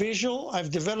very visual.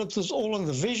 I've developed this all in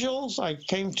the visuals. I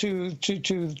came to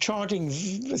charting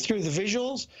through the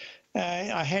visuals.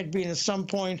 I had been at some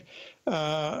point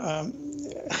I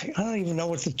don't even know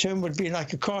what the term would be,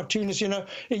 like a cartoonist, you know,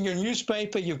 in your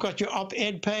newspaper, you've got your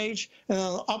op-ed page, and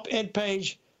on the op-ed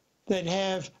page, they'd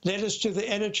have letters to the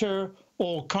editor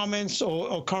or comments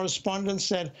or correspondence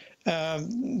that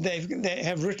they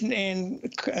have written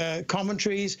in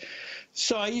commentaries.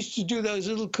 So I used to do those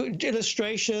little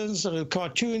illustrations, little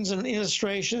cartoons and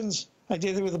illustrations. I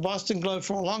did it with the Boston Globe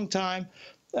for a long time.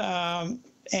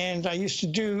 And I used to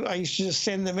just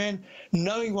send them in,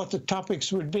 knowing what the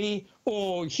topics would be,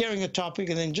 or hearing a topic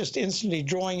and then just instantly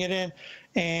drawing it in.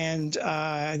 And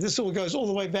this all goes all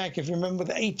the way back. If you remember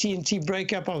the AT&T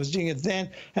breakup, I was doing it then.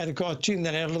 I had a cartoon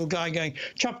that had a little guy going,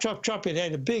 chop, chop, chop. It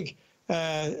had a big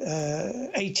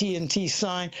AT&T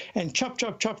sign, and chop,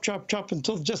 chop, chop, chop, chop,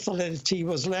 until just the letter T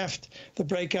was left, the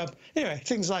breakup. Anyway,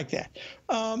 things like that.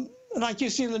 Like you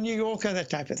see in the New Yorker, that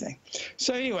type of thing.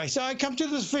 So anyway, so I come to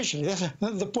this visually.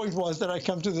 The point was that I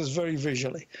come to this very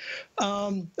visually.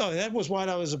 That was why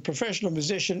I was a professional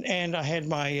musician, and I had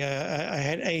my I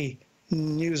had a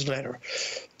newsletter.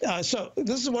 So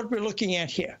this is what we're looking at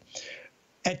here.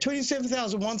 At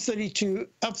 27,132,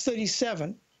 up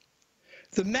 37.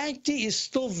 The MACD is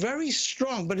still very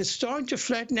strong, but it's starting to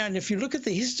flatten out. And if you look at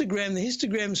the histogram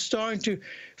is starting to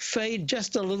fade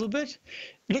just a little bit.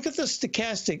 Look at the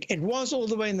stochastic. It was all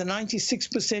the way in the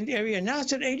 96% area. Now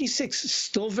it's at 86,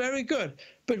 still very good.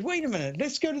 But wait a minute,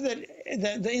 let's go to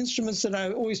the instruments that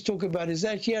I always talk about. Is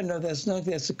that here? No, that's not.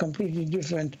 That's a completely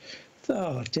different.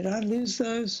 Oh, did I lose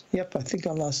those? Yep, I think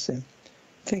I lost them.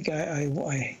 I think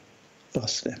I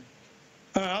lost them.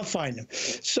 All right, I'll find them.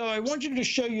 So I wanted to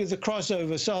show you the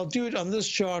crossover, so I'll do it on this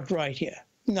chart right here.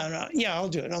 Yeah, I'll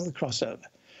do it on the crossover.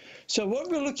 So what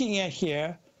we're looking at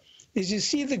here is, you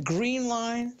see the green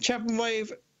line,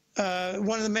 ChapmanWave,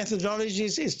 one of the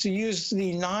methodologies is to use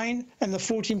the 9 and the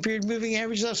 14-period moving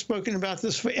averages. I've spoken about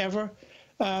this forever.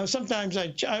 Sometimes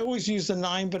I always use the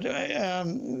 9, but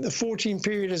the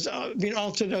 14-period has been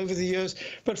altered over the years.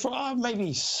 But for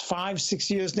maybe 5,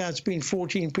 6 years now, it's been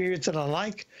 14 periods that I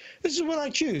like. This is what I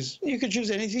choose. You can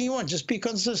choose anything you want. Just be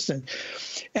consistent.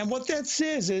 And what that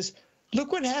says is,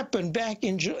 look what happened back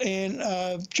in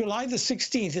July the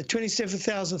 16th at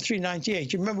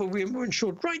 27,398. You remember we went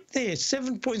short right there,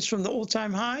 7 points from the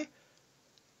all-time high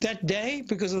that day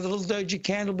because of the little doji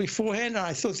candle beforehand. And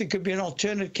I thought there could be an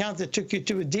alternate count that took you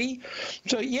to a D.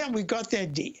 So yeah, we got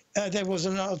that D. There was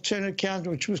an alternate count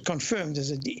which was confirmed as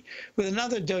a D with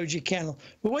another doji candle.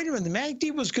 But wait a minute, the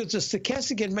MACD was good. The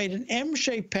stochastic had made an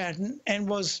M-shaped pattern and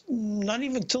was not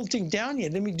even tilting down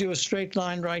yet. Let me do a straight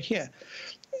line right here.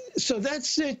 So that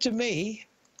said to me,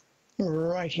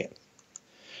 right here,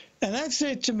 and that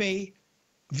said to me,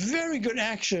 very good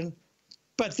action,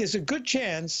 but there's a good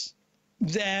chance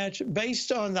that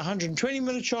based on the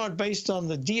 120-minute chart, based on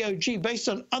the DOG, based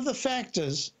on other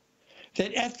factors,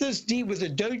 that at this D with a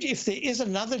doji, if there is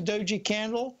another doji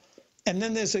candle, and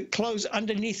then there's a close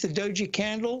underneath the doji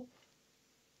candle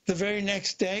the very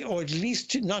next day, or at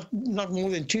least not more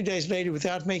than 2 days later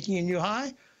without making a new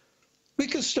high, we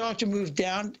could start to move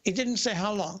down. It didn't say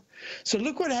how long. So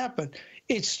look what happened.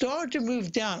 It started to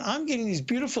move down. I'm getting these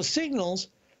beautiful signals,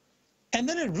 and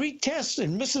then it retests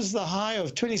and misses the high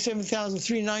of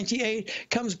 27,398,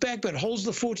 comes back but holds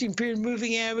the 14-period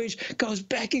moving average, goes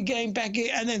back again,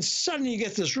 and then suddenly you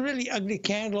get this really ugly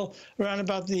candle around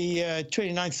about the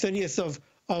 29th, 30th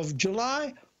of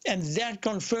July, and that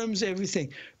confirms everything.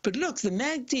 But look, the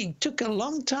MACD took a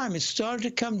long time. It started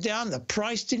to come down. The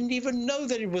price didn't even know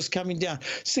that it was coming down.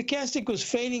 Stochastic was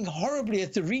fading horribly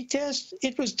at the retest.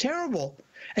 It was terrible.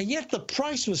 And yet the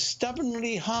price was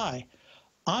stubbornly high.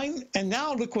 And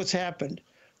now look what's happened.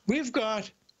 We've got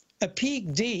a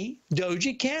peak D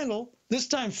doji candle, this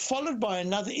time followed by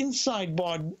another inside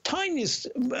bar, tiniest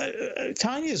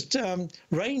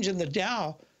range in the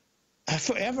Dow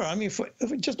forever. I mean, for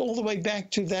just all the way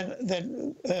back to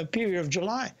that period of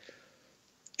July.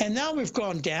 And now we've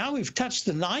gone down. We've touched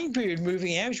the 9-period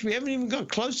moving average. We haven't even got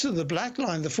close to the black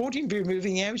line, the 14-period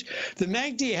moving average. The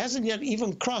MACD hasn't yet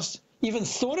even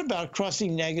thought about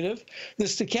crossing negative. The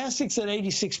stochastic's at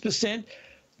 86%.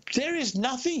 There is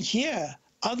nothing here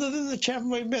other than the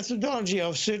ChapmanWave methodology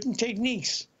of certain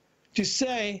techniques to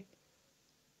say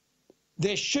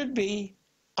there should be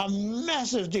a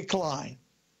massive decline.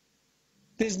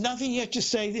 There's nothing yet to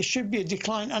say there should be a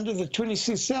decline under the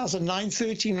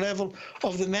 26,913 level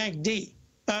of the MACD,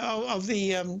 of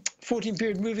the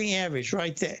 14-period moving average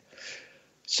right there.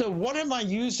 So what am I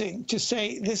using to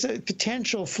say there's a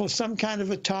potential for some kind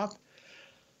of a top?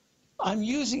 I'm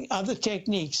using other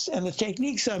techniques, and the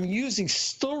techniques I'm using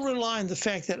still rely on the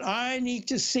fact that I need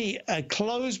to see a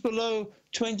close below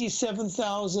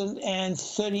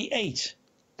 27,038.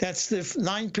 That's the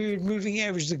 9-period moving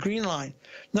average, the green line.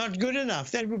 Not good enough.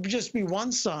 That would just be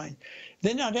one sign.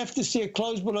 Then I'd have to see a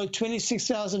close below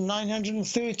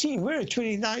 26,913. We're at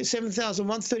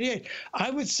 27,138. I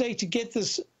would say to get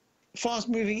this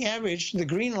fast-moving average, the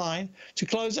green line, to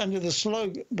close under the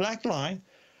slow black line,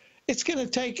 it's going to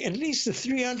take at least a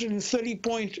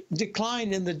 330-point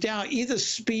decline in the Dow, either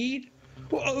speed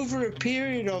or over a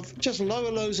period of just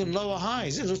lower lows and lower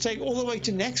highs. It'll take all the way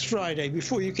to next Friday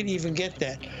before you can even get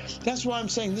that. That's why I'm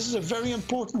saying this is a very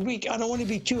important week. I don't want to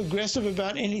be too aggressive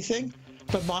about anything,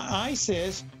 but my eye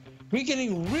says we're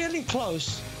getting really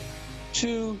close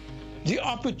to the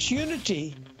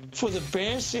opportunity for the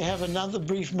bears to have another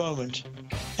brief moment.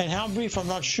 And how brief, I'm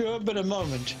not sure, but a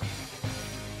moment.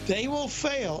 They will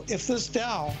fail if this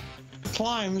Dow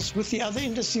climbs with the other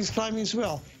indices climbing as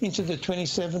well into the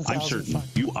 27,000. I'm certain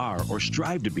you are or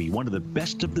strive to be one of the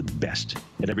best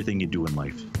at everything you do in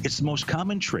life. It's the most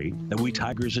common trait that we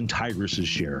tigers and tigresses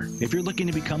share. If you're looking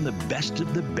to become the best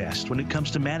of the best when it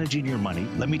comes to managing your money,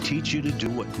 let me teach you to do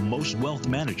what most wealth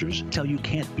managers tell you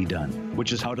can't be done,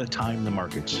 which is how to time the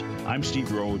markets. I'm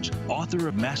Steve Rhodes, author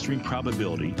of Mastering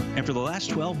Probability, and for the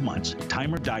last 12 months,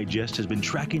 Timer Digest has been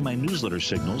tracking my newsletter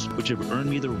signals, which have earned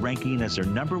me the ranking as their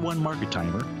 #1 market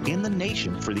timer in the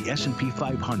nation for the S&P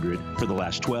 500 for the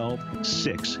last 12,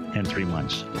 6, and 3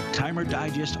 months. Timer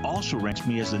Digest also ranks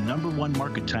me as the #1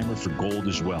 market timer for gold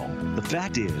as well. The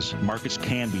fact is, markets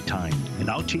can be timed, and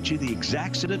I'll teach you the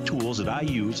exact set of tools that I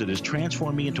use that has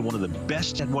transformed me into one of the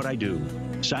best at what I do.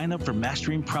 Sign up for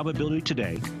Mastering Probability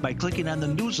today by clicking on the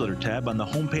newsletter tab on the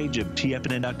homepage of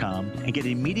TFNN.com and get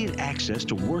immediate access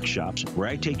to workshops where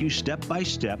I take you step by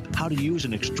step how to use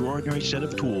an extraordinary set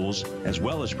of tools as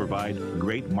well as provide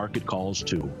great market calls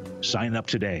too. Sign up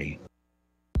today.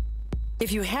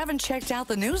 If you haven't checked out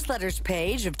the newsletters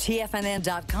page of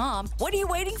TFNN.com, what are you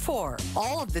waiting for?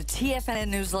 All of the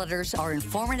TFNN newsletters are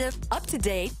informative,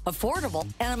 up-to-date, affordable,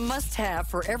 and a must-have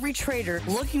for every trader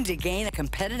looking to gain a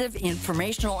competitive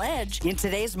informational edge in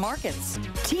today's markets.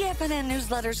 TFNN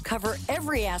newsletters cover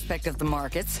every aspect of the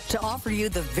markets to offer you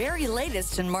the very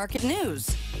latest in market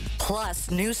news. Plus,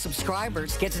 new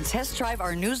subscribers get to test drive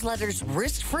our newsletters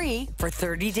risk-free for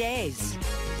 30 days.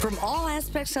 From all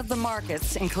aspects of the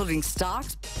markets, including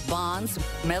stocks, bonds,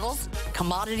 metals,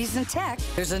 commodities, and tech,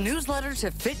 there's a newsletter to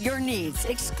fit your needs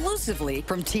exclusively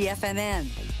from TFNN.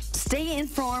 Stay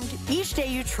informed each day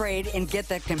you trade and get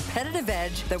that competitive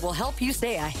edge that will help you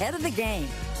stay ahead of the game.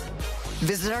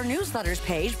 Visit our newsletters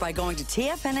page by going to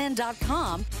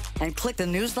TFNN.com and click the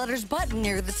newsletters button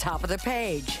near the top of the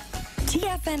page.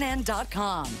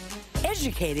 TFNN.com,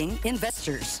 educating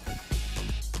investors.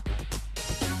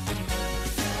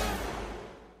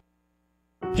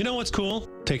 You know what's cool?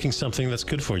 Taking something that's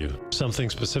good for you. Something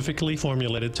specifically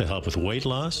formulated to help with weight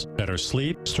loss, better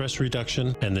sleep, stress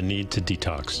reduction, and the need to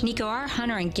detox. Nico, our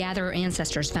hunter and gatherer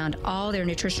ancestors found all their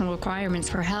nutritional requirements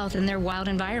for health in their wild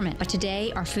environment. But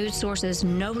today, our food sources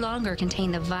no longer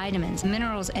contain the vitamins,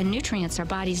 minerals, and nutrients our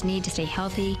bodies need to stay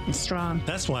healthy and strong.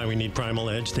 That's why we need Primal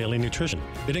Edge Daily Nutrition.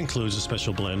 It includes a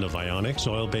special blend of ionic,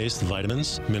 soil-based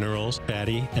vitamins, minerals,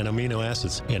 fatty, and amino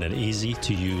acids in an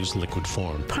easy-to-use liquid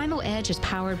form. Primal Edge is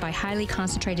powered by highly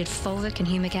concentrated fulvic and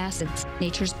humic acids,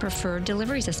 nature's preferred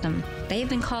delivery system. They've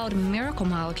been called miracle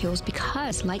molecules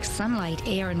because, like sunlight,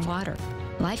 air, and water,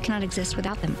 life cannot exist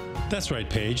without them. That's right,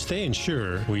 Paige. They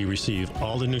ensure we receive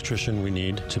all the nutrition we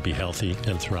need to be healthy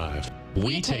and thrive.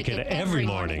 We take it every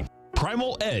morning.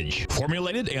 Primal Edge,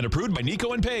 formulated and approved by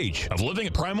Nico and Paige of Living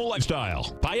a Primal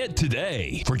Lifestyle. Buy it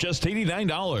today for just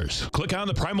 $89. Click on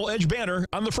the Primal Edge banner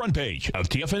on the front page of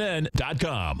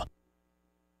TFNN.com.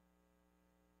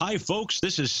 Hi, folks.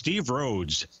 This is Steve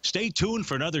Rhodes. Stay tuned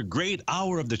for another great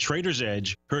hour of the Trader's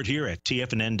Edge, heard here at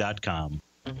TFNN.com.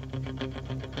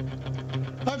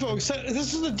 Hi, folks. So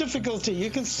this is the difficulty.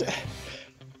 You can see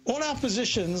all our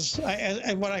positions,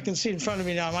 and what I can see in front of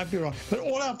me now, I might be wrong, but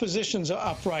all our positions are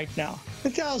up right now. The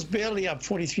Dow's barely up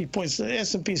 43 points. The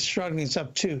S&P is struggling. It's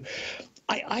up 2.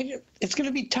 It's going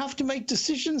to be tough to make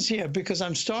decisions here because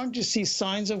I'm starting to see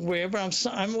signs of wear, but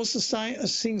I'm also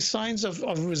seeing signs of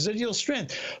residual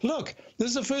strength. Look, this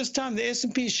is the first time the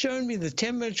S&P has shown me the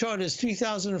 10-minute chart is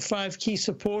 3005 key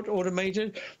support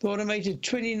automated. The automated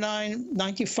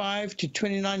 2995 to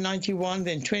 2991,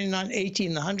 then 2980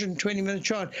 in the 120-minute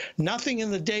chart. Nothing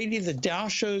in the daily. The Dow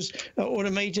shows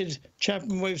automated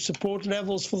ChapmanWave support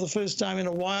levels for the first time in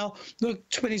a while. Look,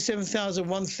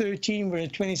 27,113. We're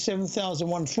at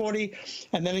 27,140.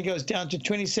 And then it goes down to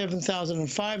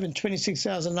 27,005 and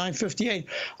 26,958.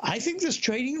 I think this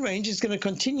trading range is going to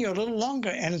continue a little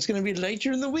longer, and it's going to be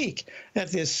later in the week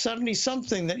that there's suddenly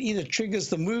something that either triggers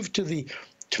the move to the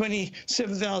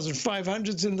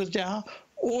 27,500s in the Dow,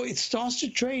 or it starts to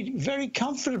trade very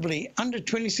comfortably under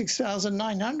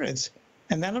 26,900s.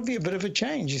 And that'll be a bit of a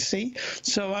change, you see.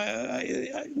 So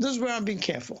this is where I'm being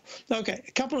careful. Okay,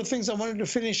 a couple of things I wanted to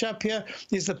finish up here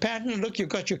is the pattern. Look, you've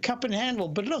got your cup and handle,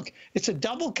 but look, it's a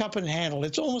double cup and handle.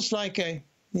 It's almost like a,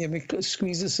 let me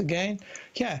squeeze this again.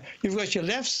 Yeah, you've got your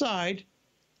left side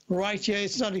right here.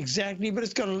 It's not exactly, but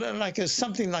it's got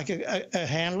something like a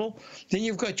handle. Then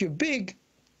you've got your big,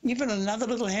 even another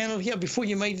little handle here before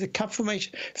you made the cup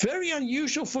formation. Very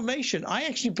unusual formation. I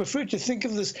actually prefer to think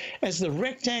of this as the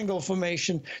rectangle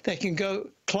formation that can go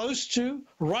close to,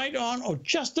 right on, or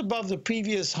just above the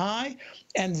previous high,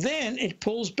 and then it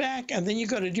pulls back, and then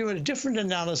you've got to do a different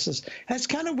analysis. That's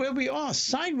kind of where we are,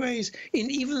 sideways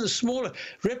in even the smaller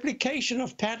replication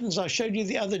of patterns. I showed you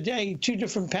the other day, 2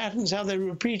 different patterns, how they're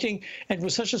repeating, and it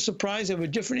was such a surprise. They were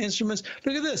different instruments.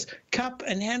 Look at this, cup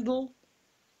and handle,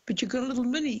 but you've got a little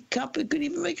mini cup. It could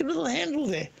even make a little handle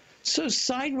there. So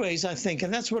sideways, I think,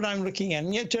 and that's what I'm looking at.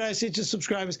 And yet today I said to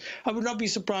subscribers, I would not be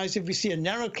surprised if we see a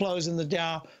narrow close in the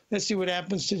Dow. Let's see what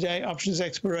happens today, options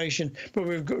expiration. But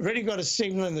we've already got a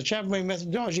signal in the ChapmanWave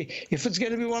methodology. If it's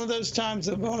going to be one of those times,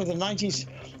 one of the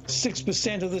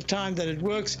 96% of the time that it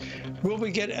works, will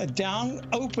we get a down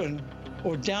open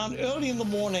or down early in the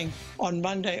morning on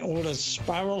Monday, or a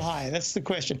spiral high? That's the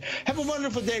question. Have a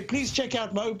wonderful day. Please check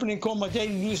out my opening call, my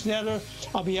daily newsletter.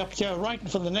 I'll be up here right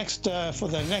for the next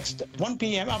 1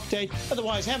 p.m. update.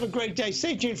 Otherwise, have a great day.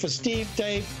 Stay tuned for Steve,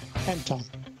 Dave, and Tom.